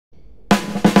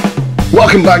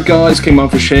Welcome back, guys.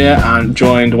 KingMonkfish here, and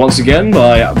joined once again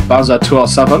by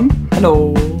Bazza207.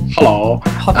 Hello. Hello.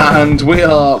 And we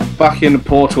are back in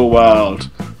Portal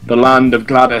World, the land of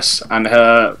Gladys and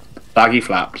her baggy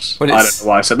flaps. Well, I don't know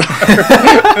why I said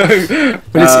that.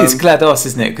 But it's GLaDOS,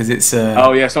 isn't it? Because it's.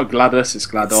 Oh yeah, it's not Gladys. It's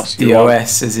GLaDOS.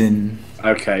 DOS, as in.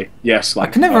 Okay. Yes. Like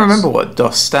I can never remember what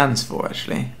DOS stands for,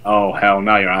 actually. Oh hell!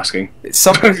 Now you're asking. It's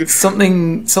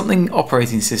something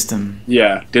operating system.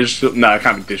 Yeah, digital. No, it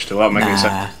can't be digital. That makes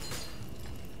sense.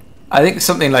 I think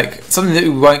something that we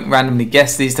won't randomly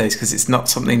guess these days because it's not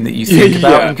something that you think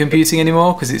about in computing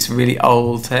anymore because it's really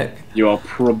old tech. You are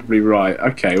probably right.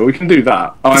 Okay, well we can do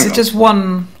that. Oh, is it just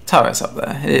one turret up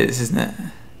there? It is, isn't it?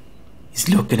 He's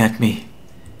looking at me.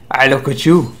 I look at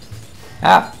you.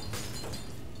 Ah.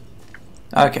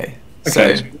 Okay. So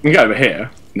we can go over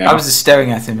here now. I was just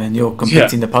staring at him and you're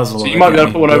completing the puzzle. So you might be able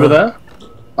to put one over there,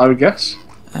 I would guess.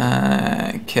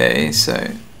 Okay, so.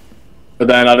 But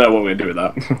then I don't know what we're going to do with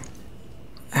that.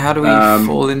 How do we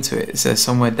fall into it? Is there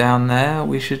somewhere down there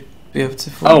we should be able to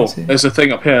fall into? Oh, there's a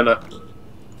thing up here, look.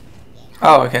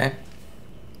 Oh, okay.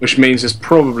 Which means there's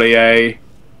probably a...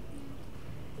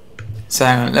 So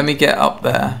hang on, let me get up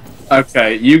there.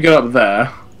 Okay, you get up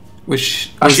there.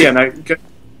 Which... Actually, yeah,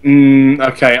 no...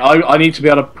 okay, I need to be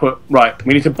able to put... Right,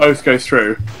 we need to both go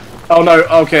through. Oh no,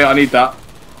 okay, I need that.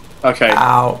 Okay.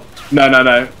 Ow.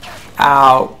 No.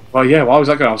 Ow. Well, yeah, why was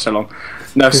that going on so long?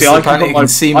 No, see, I can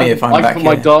put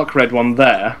my dark red one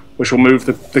there, which will move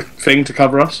the thing to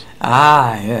cover us.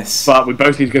 Ah, yes. But we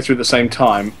both need to go through at the same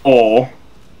time, or...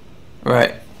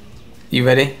 Right. You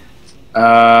ready?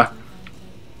 Well,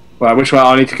 which way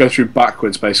I need to go through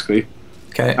backwards, basically.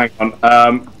 Okay. Hang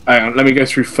on, let me go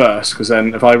through first, because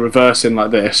then if I reverse in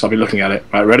like this, I'll be looking at it.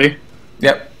 Right, ready?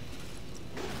 Yep.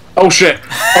 Oh shit!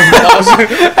 I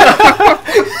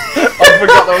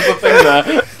forgot there was a thing there.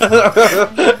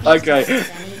 Okay.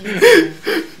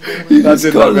 That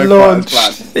did not go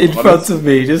launched in front of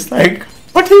me, just like...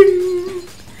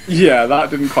 Yeah, that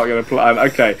didn't quite go to plan.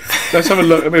 Okay, let's have a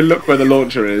look. Let me look where the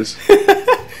launcher is.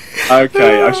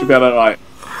 Okay, I should be able to... Right.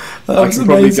 I can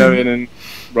probably go in and...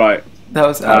 Right. That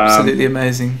was absolutely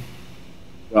amazing.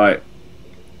 Right.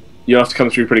 You'll have to come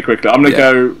through pretty quickly. I'm going to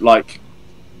go, like...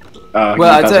 well,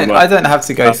 I don't have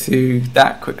to go through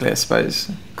that quickly, I suppose,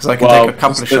 because I can take a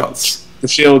couple of shots. The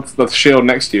shield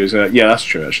next to you is yeah, that's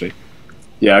true actually.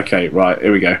 Yeah, okay, right,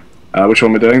 here we go. Which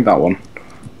one we're doing? That one.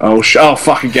 Oh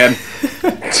fuck again.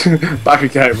 Back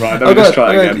again, right? Let me just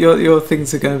try it again. Your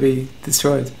things are going to be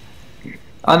destroyed.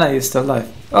 I know you're still alive.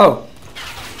 Oh.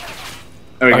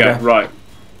 There we go. Right.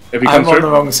 If you come I'm on the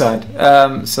wrong side.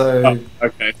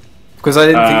 Okay. Because I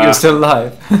didn't think you were still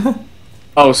alive.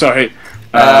 Oh, sorry.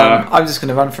 I'm just going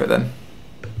to run for it then.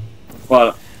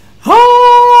 Well.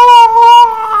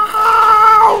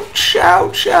 Ouch!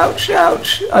 Ouch! Ouch!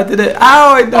 Ouch! I did it.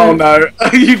 Ow! I know. Oh no!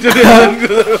 You did it.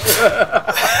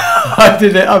 I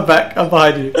did it. I'm back. I'm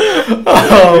behind you.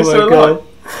 Oh my god!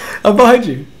 I'm behind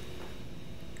you.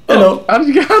 Hello. How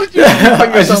did you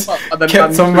I just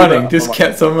kept on running. Just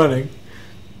kept on running.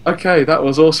 Okay, that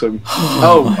was awesome.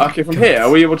 Okay. From here, are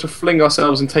we able to fling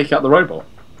ourselves and take out the robot?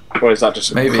 Or is that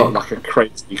just like a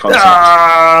crazy concept?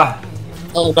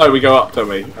 Oh no, we go up, don't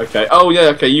we? Okay. Oh yeah,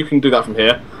 okay, you can do that from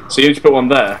here. So you need to put one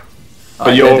there.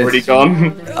 But you're already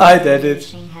gone. I did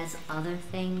it. Has other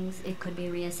things it could be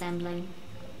reassembling.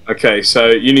 Okay, so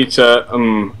you need to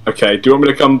okay, do you want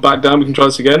me to come back down? We can try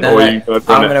this again? No, or are you gonna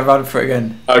I'm gonna run for it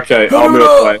again. Okay, I'll move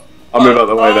out the way. I'll move out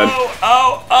the way then.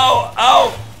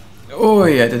 Oh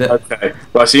yeah, I did it. Okay.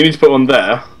 Right, so you need to put one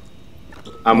there.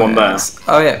 And one there.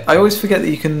 Oh yeah, I always forget that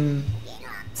you can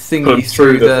put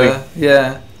through the thing.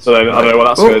 Yeah. So then I don't know what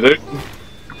that's going to do.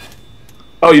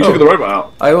 Oh, you took the robot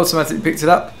out. I automatically picked it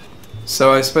up,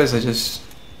 so I suppose I just...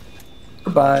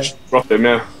 Goodbye. Just drop him,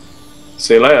 yeah.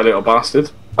 See you later, little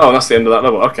bastard. Oh, that's the end of that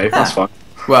level. Okay, that's fine.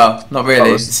 Well, not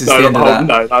really. This is the end of that.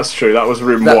 No, that's true. That was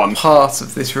room 1. Part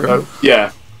of this room.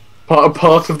 Yeah.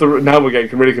 Part of the room. Now we're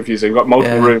getting really confusing. We've got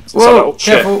multiple rooms. Whoa,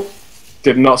 careful. Shit.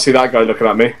 Did not see that guy looking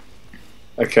at me.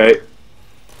 Okay.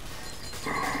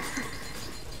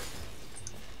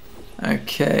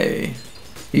 Okay.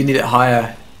 You need it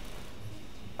higher.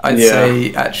 I'd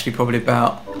say actually probably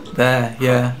about there,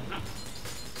 yeah.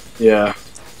 Yeah.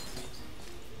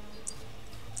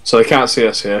 So they can't see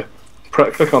us here.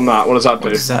 Click on that. What does that do?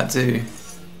 What does that do?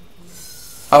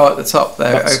 Oh, at the top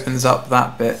there, it opens up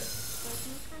that bit.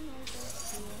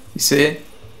 You see it?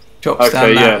 Drops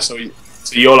down yeah. So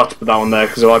you'll have to put that one there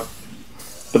because if I.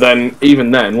 But then, even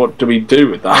then, what do we do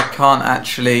with that? I can't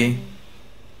actually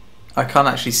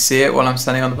see it while I'm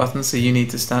standing on the button, so you need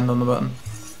to stand on the button.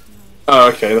 Oh,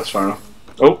 okay, that's fair enough.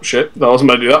 Oh shit, that wasn't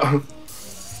meant to do that.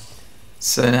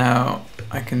 So now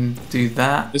I can do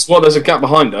that. There's a gap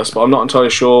behind us, but I'm not entirely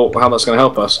sure how that's going to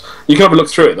help us. You can have a look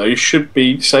through it though. You should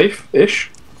be safe-ish.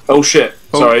 Oh shit!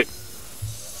 Oh. Sorry.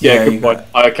 Yeah, good point.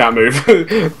 Got... I can't move.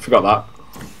 Forgot that.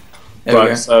 There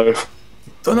right, so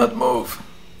do not move.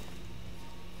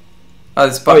 Oh,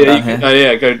 there's a button down here.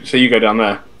 Yeah, go. So you go down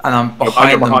there. And I'm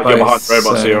behind them both. You're behind the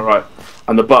robot, so you're right.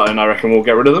 And the button, I reckon, will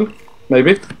get rid of them.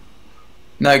 Maybe.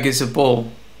 No, it gives a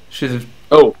ball. Should have.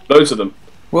 Oh, loads of them.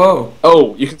 Whoa.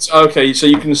 Oh, you can. Okay, so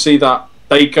you can see that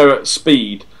they go at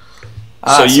speed.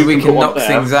 So we can knock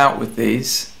things out with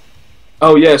these.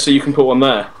 Oh yeah, so you can put one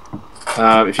there.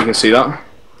 If you can see that.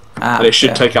 And it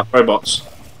should take out robots.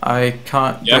 I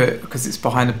can't do it because it's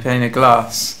behind a pane of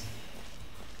glass.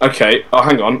 Okay, oh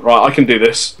hang on, right, I can do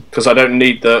this because I don't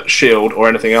need the shield or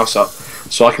anything else up.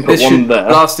 So I can put one there.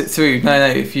 Blast it through. No,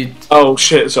 if you... Oh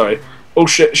shit, sorry. Oh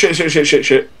shit.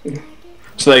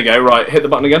 So there you go, right, hit the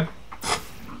button again.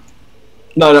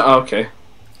 No, okay.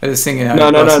 I was thinking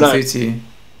no. through to you.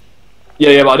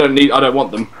 Yeah, but I don't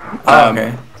want them.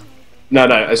 Okay. No,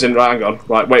 as in, right, hang on.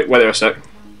 Right, wait there a sec.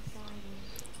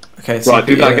 Okay, so right,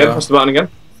 do that again, press the button again.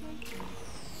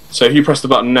 So if you press the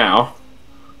button now,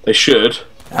 they should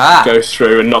go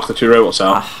through and knock the two robots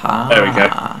out. There we go.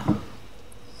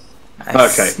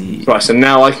 Okay, right, so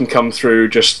now I can come through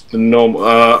just the normal...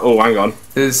 oh, hang on.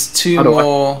 There's two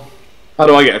more... How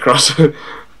do I get across? Oh,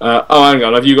 hang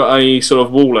on, have you got any sort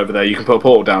of wall over there you can put a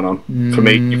portal down on? For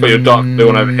me, you put your dark blue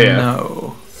one over here.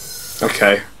 No.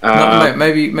 Okay.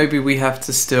 Maybe we have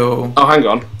to still... Oh, hang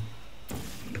on.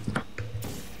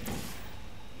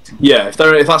 Yeah, if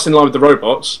that's in line with the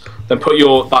robots, then put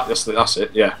your... That's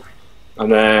it, yeah.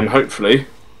 And then, hopefully...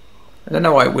 I don't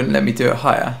know why it wouldn't let me do it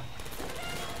higher.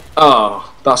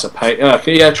 Oh, that's a pain.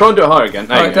 Yeah, try and do it higher again.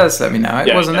 It does let me now.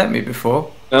 It wasn't letting me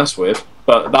before. That's weird.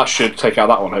 But that should take out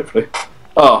that one, hopefully.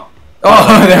 Oh,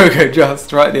 there we go,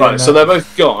 just right there. Right, so they're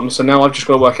both gone, so now I've just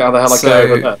got to work out how the hell I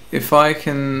go over there. If I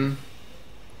can...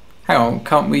 Hang on,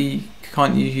 can't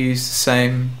you use the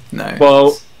same... No.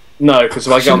 Well, no, because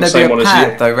if I get on the same one as you... Shouldn't there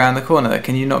be a pad, though, round the corner there?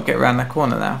 Can you not get round that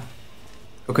corner now?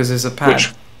 Because there's a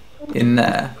pad in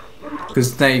there.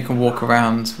 Because now you can walk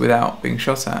around without being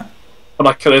shot at. But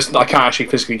I can't actually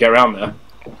physically get around there.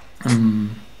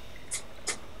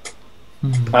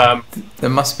 There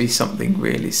must be something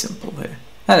really simple here.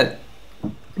 Hey,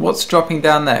 what's dropping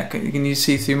down there? Can you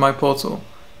see through my portal?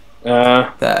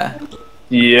 There.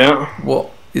 Yeah.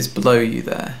 What is below you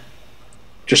there?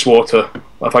 Just water.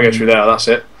 If I go through there, that's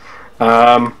it.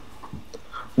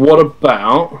 What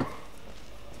about...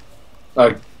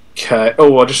 Okay.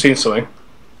 Oh, I just seen something.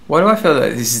 Why do I feel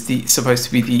like this is supposed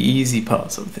to be the easy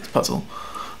part of this puzzle?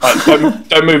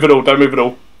 Don't move at all. Don't move at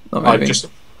all. Not moving.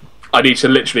 I need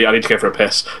to go for a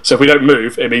piss. So if we don't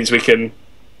move, it means we can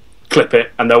clip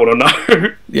it and no one will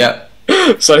know. Yeah.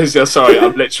 So yeah, sorry,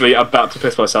 I'm literally about to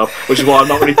piss myself, which is why I'm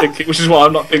not really thinking. Which is why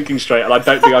I'm not thinking straight, and I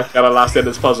don't think I can last end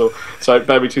of this puzzle. So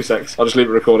bear me 2 seconds. I'll just leave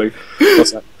it recording. One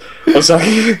sec.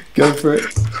 Go for it.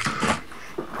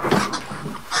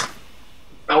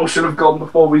 I should have gone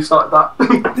before we started that.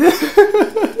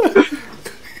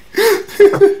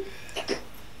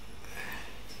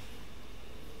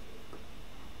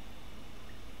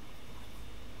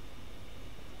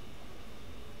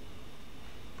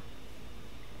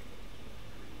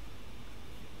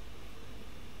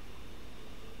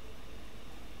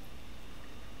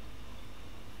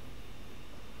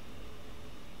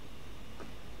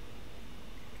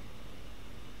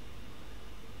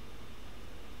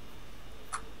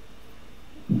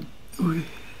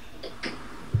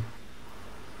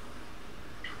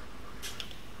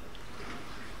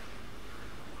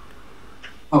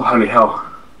 Oh, holy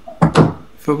hell.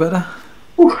 Feel better?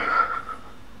 Ooh.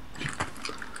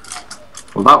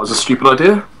 Well, that was a stupid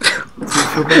idea. Do you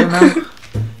feel better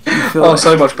now?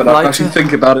 So much better. I can actually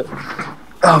think about it.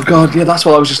 Oh, God, yeah, that's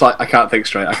why I was just like, I can't think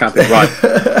straight. I can't think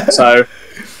right. So,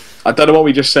 I don't know what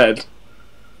we just said.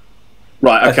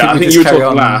 Right, okay, I think you were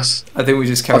talking last. I think we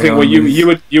just carry on. I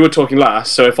think you were talking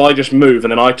last, so if I just move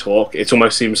and then I talk, it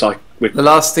almost seems like... The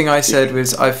last thing I said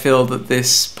was, I feel that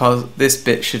this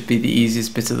bit should be the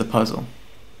easiest bit of the puzzle.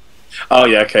 Oh,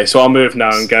 yeah, okay, so I'll move now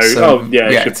and go,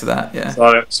 react to that,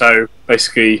 yeah. So,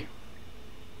 basically,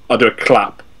 I'll do a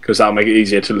clap, because that'll make it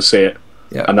easier to see it,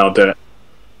 and I'll do it.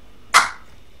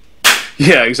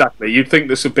 Yeah, exactly. You'd think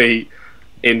this would be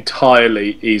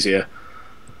entirely easier,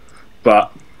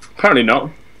 but... Apparently not.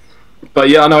 But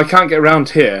yeah, I know I can't get around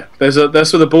here. There's where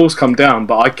the balls come down,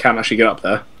 but I can't actually get up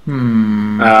there.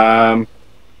 Hang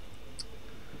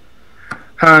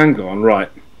on, right.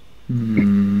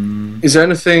 Hmm. Is there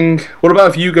anything... What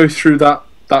about if you go through that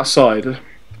side?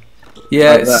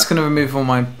 Yeah, it's just going to remove all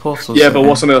my portals. Yeah, but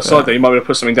what's on the other side there? You might be able to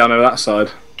put something down over that side.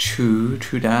 True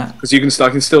that. Because I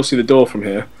can still see the door from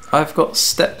here. I've got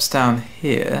steps down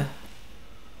here.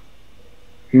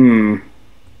 I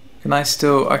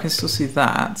can still see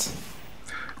that.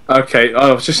 Okay,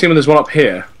 I was just seeing there's one up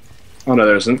here. Oh no,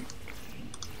 there isn't.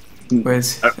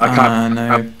 Where's... I can't.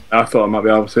 No. I thought I might be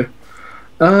able to.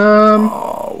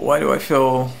 Oh, why do I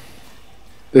feel...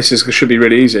 This should be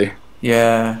really easy.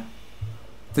 Yeah.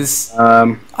 This...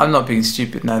 I'm not being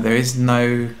stupid now. There is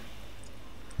no...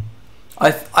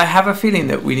 I have a feeling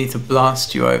that we need to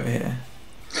blast you over here.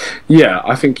 Yeah,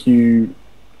 I think you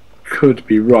could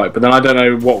be right, but then I don't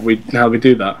know how we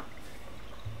do that.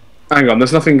 Hang on,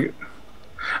 there's nothing...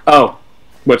 Oh,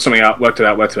 worked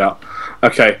it out.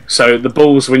 Okay, so the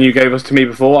balls, when you gave us to me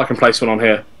before, I can place one on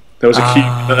here. There was a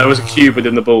cube. There was a cube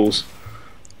within the balls.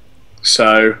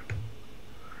 So,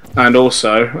 and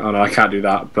also, oh no, I can't do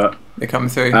that. But they're coming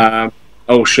through.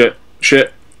 Oh shit!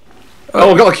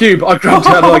 Oh, I got a cube. I grabbed it.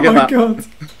 How did I get that? Oh my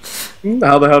god!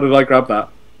 How the hell did I grab that?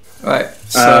 Right.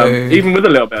 So even with a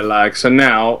little bit of lag, so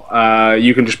now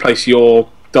you can just place your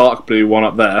dark blue one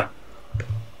up there.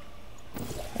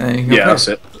 And yeah, that's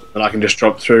it. And I can just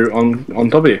drop through on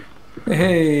W.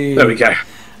 Hey. There we go.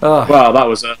 Oh. Wow, that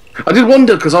was I did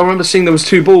wonder because I remember seeing there was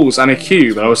 2 balls and a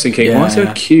cube, and I was thinking, why is there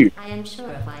a cube? I am sure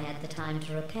if I had the time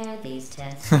to repair these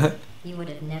tests, you would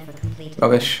have never completed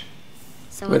rubbish.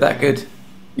 So we're that good.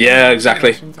 Yeah,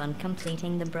 exactly. On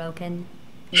completing the broken.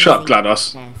 Shut up,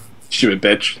 GLaDOS. Stupid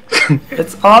bitch.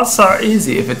 It's all so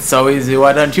easy. If it's so easy,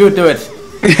 why don't you do it?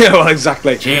 Yeah, well,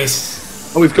 exactly.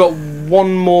 Jeez. And we've got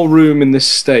one more room in this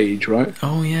stage, right?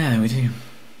 Oh yeah, we do.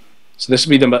 So this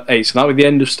will be number 8. So that will be the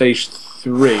end of stage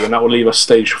 3, and that will leave us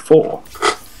stage 4.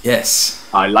 Yes.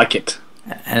 I like it.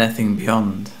 Anything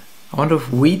beyond. I wonder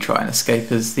if we try and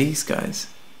escape as these guys.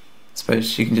 I suppose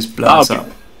she can just blow us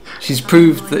up. She's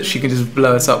proved that she can just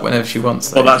blow us up whenever she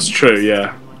wants. Well, that's true,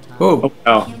 yeah. Whoa.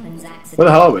 Oh. Where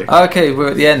the hell are we? Okay, we're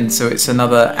at the end, so it's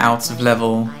another out of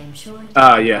level.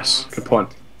 Ah, yes. Good point.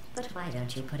 But why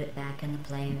don't you put it back in the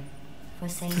player for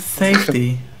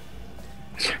safety?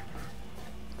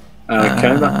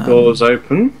 Okay, that door's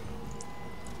open.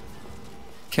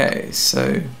 Okay,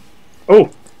 so... Oh,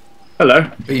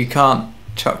 hello. But you can't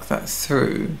chuck that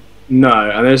through. No,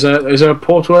 and is there a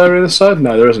portal area on this side?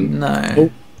 No, there isn't.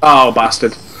 No. Oh,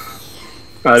 bastard.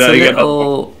 There's a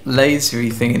little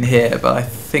lasery thing in here, but I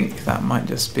think that might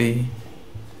just be...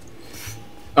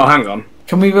 Oh, hang on.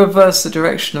 Can we reverse the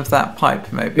direction of that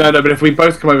pipe, maybe? No, but if we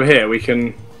both come over here, we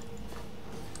can...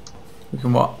 We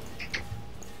can what?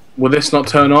 Will this not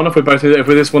turn on if we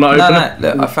this will not open it?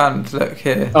 No, look, I found, look,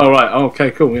 here. Oh, right, okay,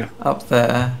 cool, yeah. Up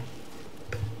there.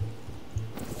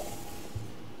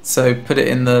 So put it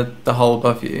in the hole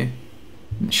above you.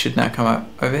 It should now come up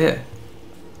over here.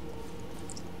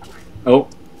 Oh,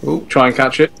 try and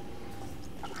catch it.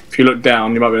 If you look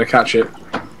down, you might be able to catch it.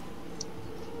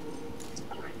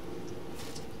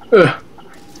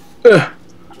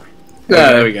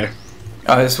 There we go.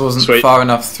 Oh, this wasn't far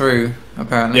enough through,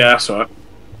 apparently. Yeah, that's alright.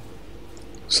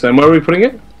 So then where are we putting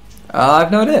it? I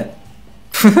have no idea.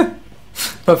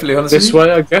 Perfectly honest This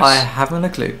way, I guess? I haven't a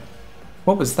clue.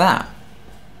 What was that?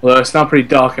 Well, it's now pretty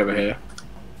dark over here,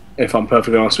 if I'm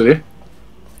perfectly honest with you.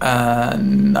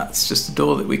 That's just a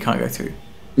door that we can't go through.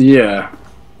 Yeah.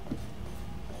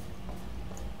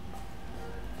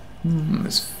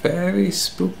 It's very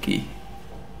spooky.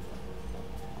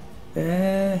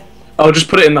 Oh, just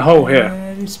put it in the hole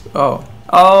here.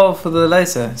 Oh, for the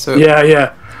laser. So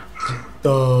yeah.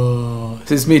 Oh,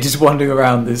 this is me just wandering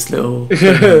around this little.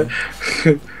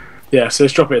 Yeah, so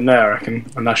let's drop it in there, I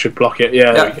reckon, and that should block it.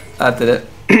 Yeah, that did it.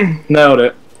 Nailed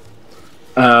it.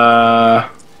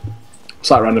 What's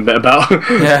that random bit about?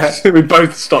 Yeah. We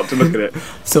both stopped to look at it.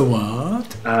 So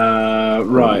what?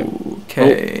 Right.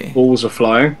 Okay. Oh, balls are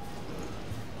flying.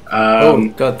 Oh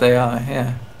god, they are.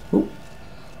 Yeah. Ooh.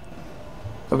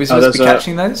 Are we supposed to be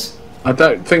catching those? I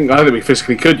don't think we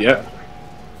physically could yet.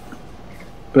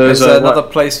 But there's another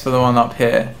place for the one up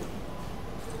here.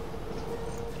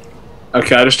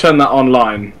 Okay, I just turned that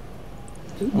online.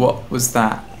 What was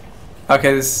that?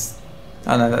 Okay, this.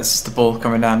 Oh no, that's just the ball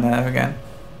coming down there again.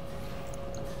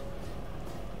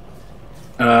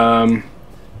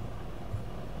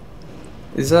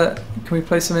 Is that? Can we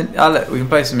place them in? Oh look, we can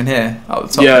place them in here. Oh,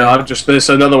 the top yeah, there's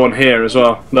another one here as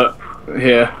well. Look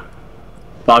here.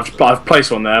 I've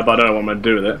placed one there, but I don't know what I'm going to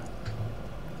do with it.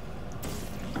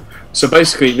 So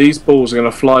basically, these balls are going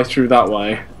to fly through that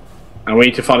way, and we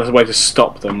need to find a way to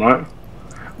stop them, right?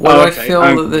 Well, I feel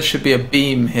that there should be a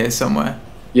beam here somewhere.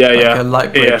 Yeah, like a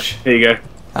light bridge. Here you go.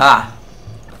 Ah.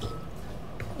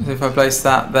 So if I place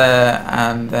that there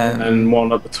and then... And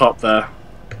one at the top there.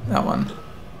 That one.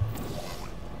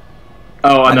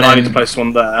 Oh, and then I need to place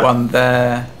one there. One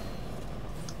there.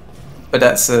 But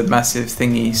that's a massive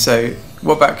thingy. So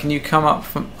what about, can you come up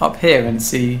from up here and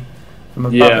see from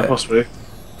above Yeah, it? possibly.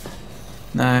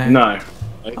 No. No. Up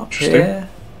Interesting. here?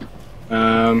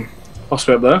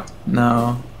 Possibly up there?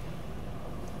 No.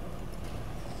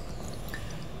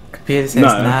 Computer says No,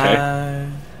 okay.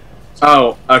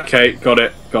 Oh, okay, got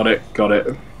it.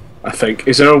 I think.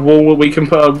 Is there a wall that we can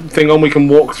put a thing on we can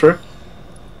walk through?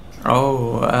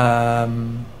 Oh,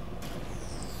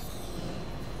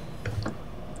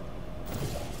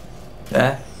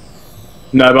 there?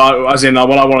 No, but as in,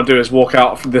 what I want to do is walk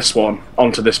out from this one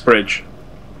onto this bridge.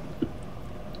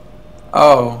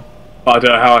 Oh. But I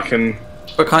don't know how I can...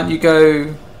 But can't you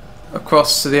go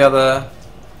across to the other...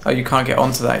 Oh, you can't get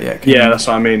onto that yet, can you? Yeah, that's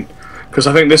what I mean. Because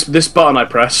I think this button I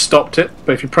pressed stopped it,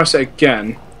 but if you press it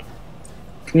again...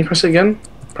 Can you press it again?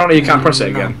 Apparently you can't press it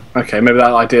again. Okay, maybe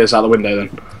that idea is out the window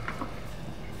then.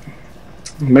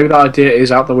 Maybe that idea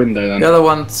is out the window then. The other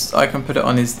one I can put it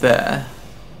on is there.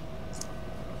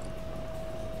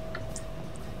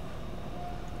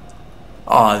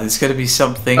 Oh, there's going to be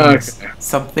something,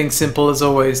 something simple as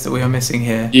always that we are missing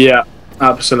here. Yeah,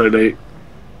 absolutely.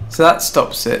 So that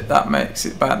stops it. That makes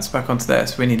it bounce back onto there.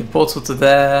 So we need a portal to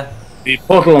there. The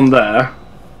portal on there,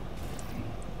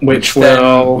 which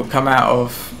will come out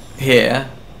of here.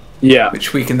 Yeah.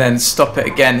 Which we can then stop it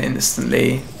again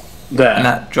instantly. There. And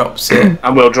that drops it.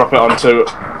 And we'll drop it onto.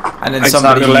 And then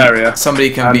somebody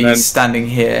can be standing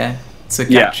here to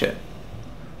catch it.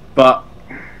 But.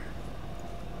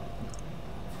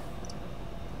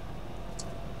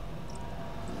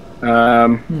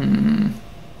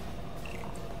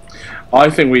 I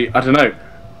think I don't know.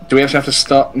 Do we actually have to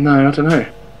start? No, I don't know.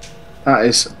 That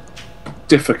is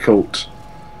difficult.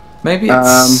 Maybe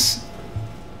it's...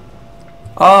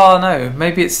 Oh no,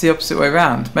 maybe it's the opposite way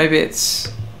around. Maybe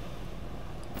it's...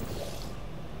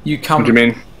 You come... What do you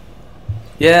mean?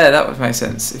 Yeah, that would make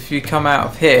sense. If you come out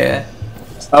of here...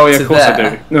 Oh yeah, of course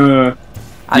I do. No.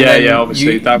 Yeah,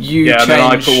 obviously. You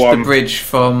change the bridge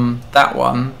from that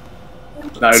one.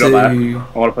 No, not there. I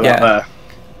want to put that there.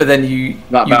 But then you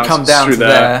come down to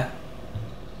there.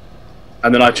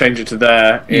 And then I change it to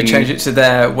there. You change it to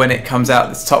there when it comes out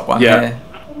this top one here.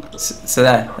 So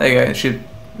there you go. It should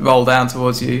roll down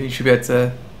towards you. You should be able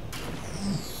to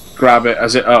grab it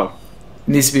as it. Oh,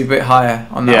 it needs to be a bit higher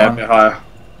on that one. Yeah, a bit higher.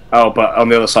 Oh, but on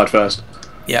the other side first.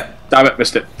 Yep. Damn it,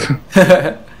 missed it.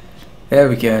 There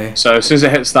we go. So as soon as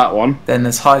it hits that one, then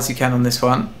as high as you can on this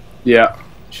one. Yeah. You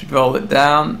should roll it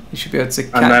down. You should be able to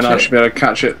catch it. And then I should be able to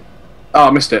catch it. Oh, I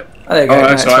missed it. Oh, there you go. Oh,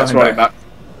 that's alright. It's rolling back.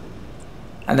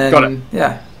 And then, got it.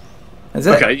 Yeah. That's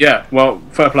it. Okay, yeah. Well,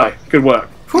 fair play. Good work.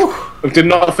 Whew. I did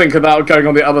not think about going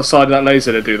on the other side of that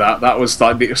laser to do that. That was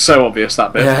like so obvious,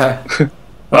 that bit. Yeah.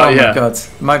 But, oh my god.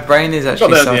 My brain is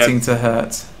actually starting to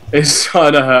hurt. It's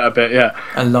starting to hurt a bit, yeah.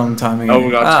 A long time ago. Oh,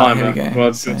 we got a timer. Here we go.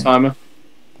 Well, good timer.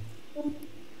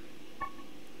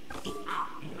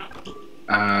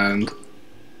 And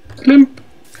limp.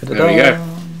 There we go.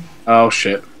 Oh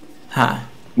shit. Ha.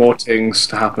 More things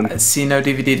to happen. I see no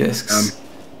DVD discs.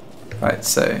 Right,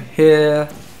 so here.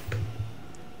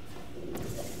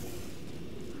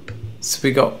 So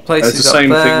we got places up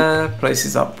there,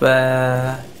 places up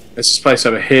there. There's this place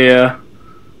over here.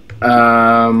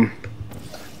 Hang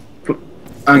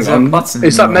on.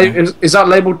 Is that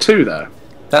labelled 2 there?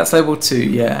 That's labelled 2,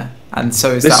 yeah. And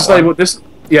so is this that is one. Labeled, this,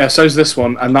 yeah, so is this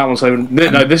one, and that one's labelled...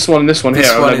 No, this one and this one here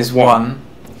are labelled 1. This one is 1.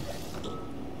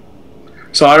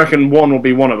 So I reckon 1 will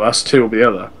be one of us, 2 will be the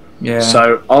other. Yeah.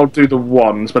 So I'll do the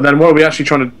 1s, but then what are we actually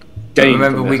trying to gain?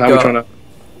 Remember, we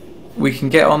can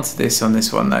get onto this on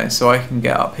this one though, so I can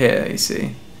get up here. You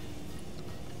see,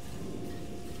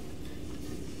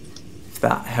 if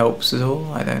that helps at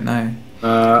all, I don't know.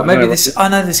 But maybe this. Oh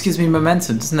no, this gives me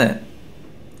momentum, doesn't it?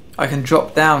 I can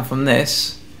drop down from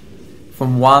this,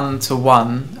 from 1 to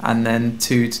 1, and then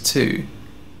 2 to 2.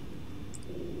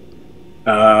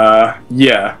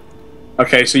 Yeah.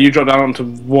 Okay, so you drop down onto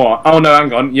what? Oh no,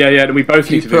 hang on. Yeah, we both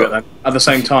need to do it then at the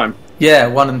same time. Yeah,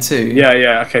 1 and 2.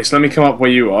 Yeah. Okay, so let me come up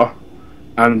where you are,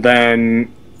 and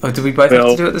then. Oh, do we both have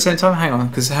to do it at the same time? Hang on,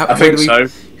 because I think so.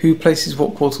 Who places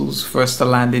what portals for us to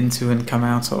land into and come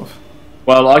out of?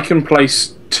 Well, I can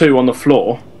place 2 on the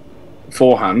floor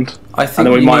beforehand, I think and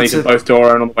then we might need to both do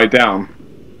our own on the way down.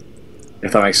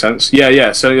 If that makes sense.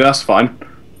 Yeah. So that's fine.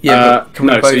 Yeah, but can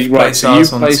we both place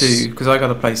ours on 2? Because I got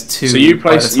to place 2. So you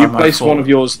place one of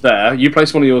yours there. You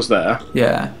place one of yours there.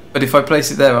 Yeah, but if I place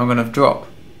it there, I'm going to drop.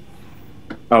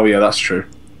 Oh yeah, that's true.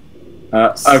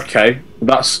 Okay,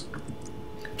 that's.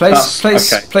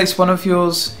 Place one of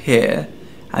yours here,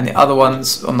 and the other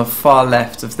one's on the far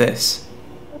left of this.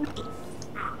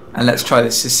 And let's try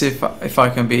this to see if I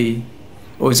can be,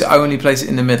 or is it only place it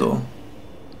in the middle?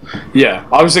 Yeah,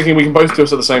 I was thinking we can both do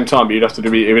this at the same time, but it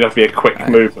would have to be a quick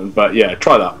movement. But yeah,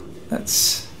 try that.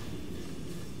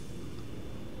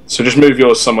 So just move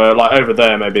yours somewhere, like over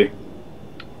there, maybe.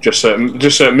 Just so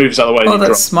it moves out of the way. Oh,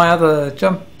 that's my other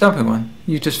jumping one.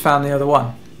 You just found the other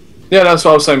one. Yeah, that's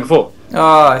what I was saying before.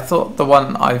 Oh, I thought the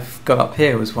one I've got up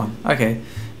here was one. Okay.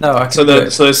 No, I can. So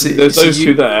there's those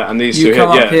two there and these two here. You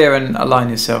come up here and align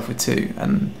yourself with two,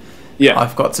 and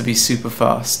I've got to be super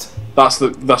fast. That's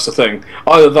the thing.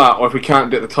 Either that, or if we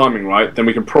can't get the timing right, then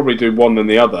we can probably do one than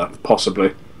the other,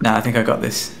 possibly. No, I think I got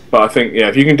this. But I think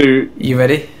if you can do. You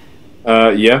ready?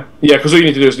 Yeah, because all you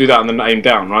need to do is do that and then aim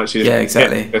down, right? So you just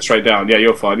exactly. Go straight down. Yeah,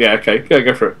 you're fine. Yeah, okay. Yeah,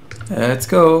 go for it. Let's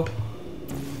go.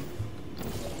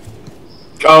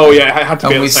 Oh yeah, it had to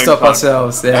be at the same time. And we stop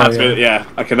ourselves. There we go. Yeah,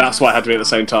 okay, that's why it had to be at the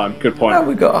same time. Good point. Oh,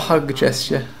 we got a hug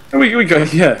gesture. We go,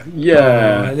 yeah.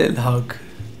 Oh, a little hug. I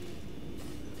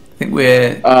think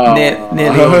we're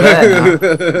nearly over there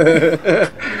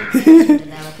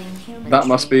now. That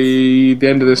must be the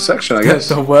end of this section, I guess.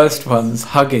 The worst ones,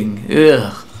 hugging.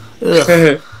 Ugh.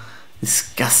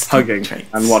 Disgusting. Hugging traits.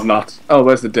 and whatnot. Oh,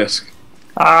 where's the disc?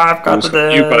 I've got the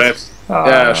disc. You've got it.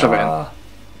 Yeah, shove it in.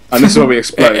 And this is where we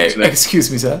explode today.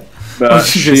 Excuse me, sir.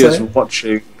 She is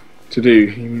watching to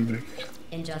do.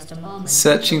 In just a moment.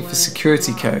 Searching for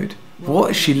security code.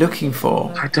 What is she looking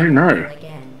for? I don't know.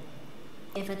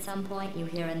 If at some point you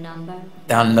hear a number,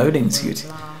 downloading security.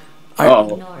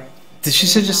 Did she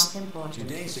say just?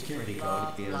 Today's security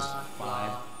code is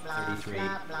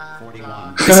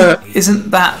 53341. Isn't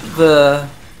that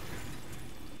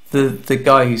the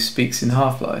guy who speaks in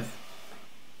Half-Life?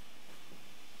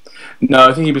 No,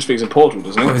 I think he speaks in Portal,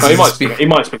 doesn't he? No, he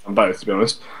might speak on both, to be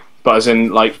honest. But as in,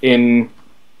 like in.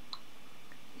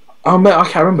 Oh man, I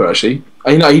can't remember actually.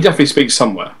 He definitely speaks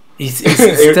somewhere. It's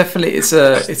definitely it's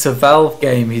a Valve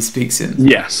game he speaks in.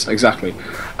 Yes, exactly.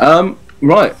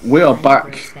 Right, we are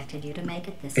back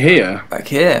here. Back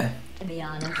here.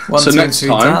 So next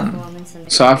time.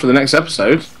 So after the next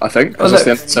episode, I think. That's the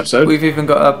end of this episode. We've even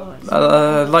got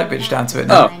a light bridge down to it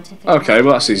now. Oh, okay.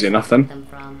 Well, that's easy enough then.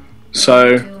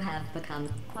 So.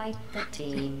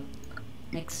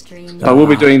 We'll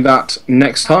be doing that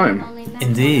next time.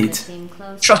 Indeed.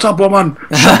 Shut up, woman!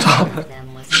 Shut up!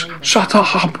 Shut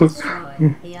up! I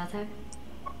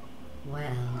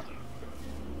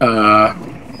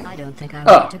don't think I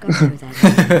want to go through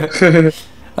that.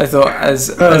 I thought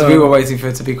as we were waiting for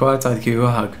it to be quiet, I'd give you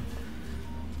a hug.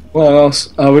 What else?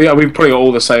 We've probably got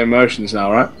all the same emotions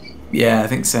now, right? Yeah, I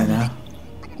think so now.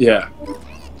 Yeah.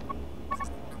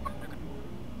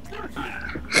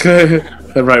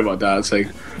 The robot dancing.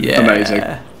 Yeah. Amazing.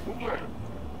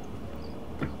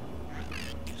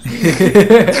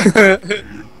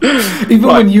 Even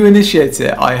when you initiate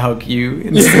it, I hug you.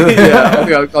 Yeah, I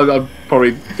think I'll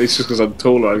probably. It's just because I'm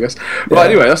taller, I guess. Yeah. Right,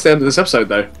 anyway, that's the end of this episode,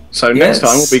 though. So next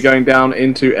time we'll be going down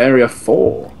into Area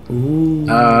 4. Ooh.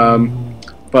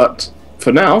 But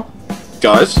for now,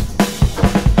 guys,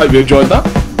 hope you enjoyed that.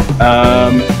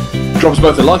 Drop us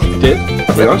both a like if you did.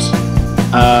 That'd be nice.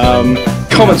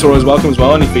 Comments are always welcome as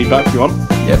well. Any feedback if you want.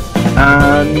 Yep.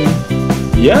 And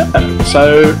yeah,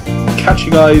 so catch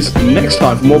you guys next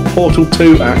time for more Portal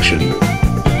 2 action.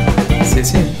 See you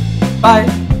soon. Bye.